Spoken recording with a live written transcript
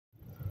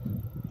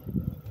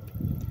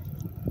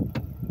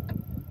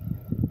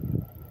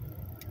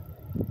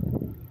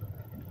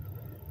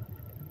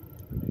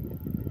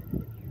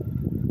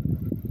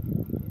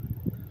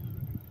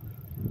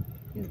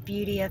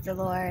mercy of the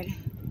Lord.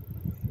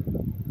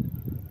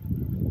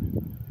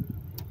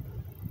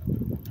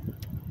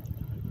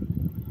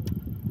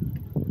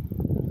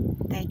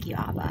 Thank you,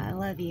 Abba. I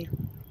love you.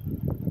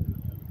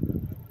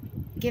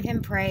 Give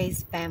him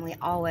praise, family,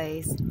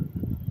 always.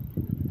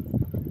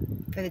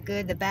 For the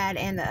good, the bad,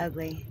 and the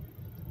ugly.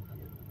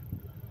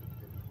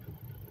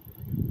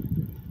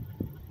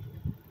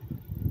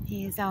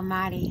 He is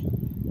almighty,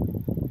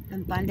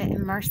 abundant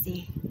in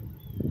mercy.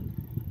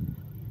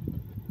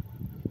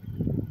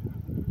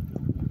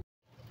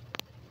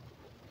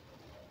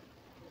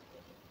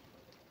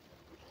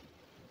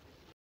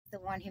 The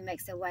one who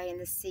makes a way in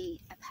the sea,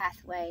 a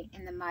pathway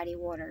in the mighty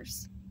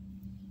waters.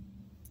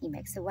 He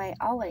makes a way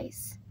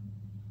always,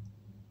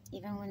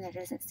 even when there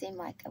doesn't seem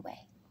like a way.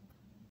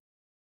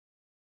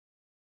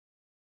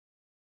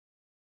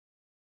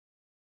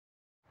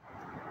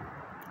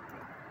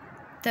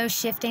 Though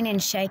shifting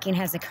and shaking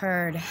has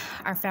occurred,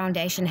 our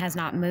foundation has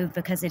not moved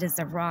because it is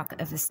the rock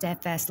of the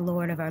steadfast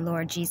Lord of our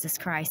Lord Jesus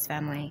Christ,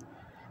 family.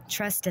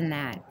 Trust in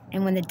that.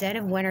 And when the dead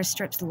of winter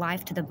strips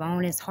life to the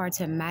bone, it's hard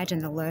to imagine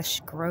the lush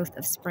growth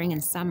of spring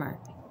and summer.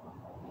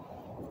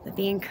 But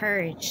be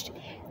encouraged,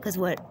 because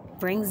what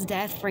brings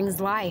death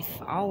brings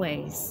life,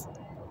 always.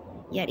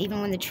 Yet even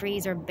when the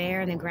trees are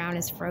bare and the ground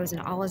is frozen,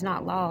 all is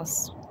not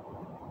lost.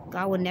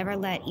 God will never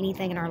let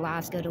anything in our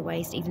lives go to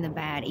waste, even the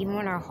bad. Even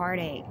when our heart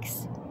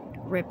aches,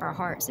 rip our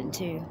hearts in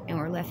two, and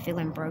we're left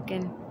feeling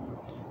broken,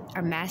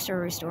 our master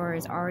restorer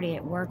is already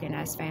at work in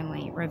us,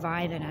 family,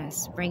 reviving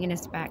us, bringing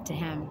us back to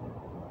him.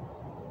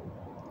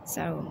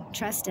 So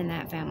trust in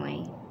that,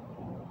 family.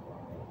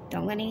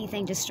 Don't let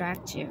anything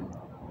distract you.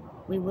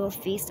 We will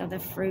feast on the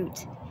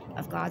fruit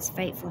of God's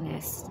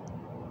faithfulness.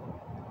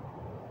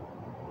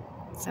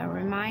 So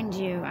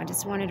I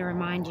just wanted to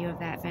remind you of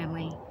that,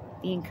 family.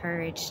 Be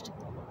encouraged.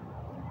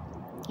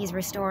 He's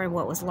restoring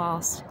what was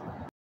lost.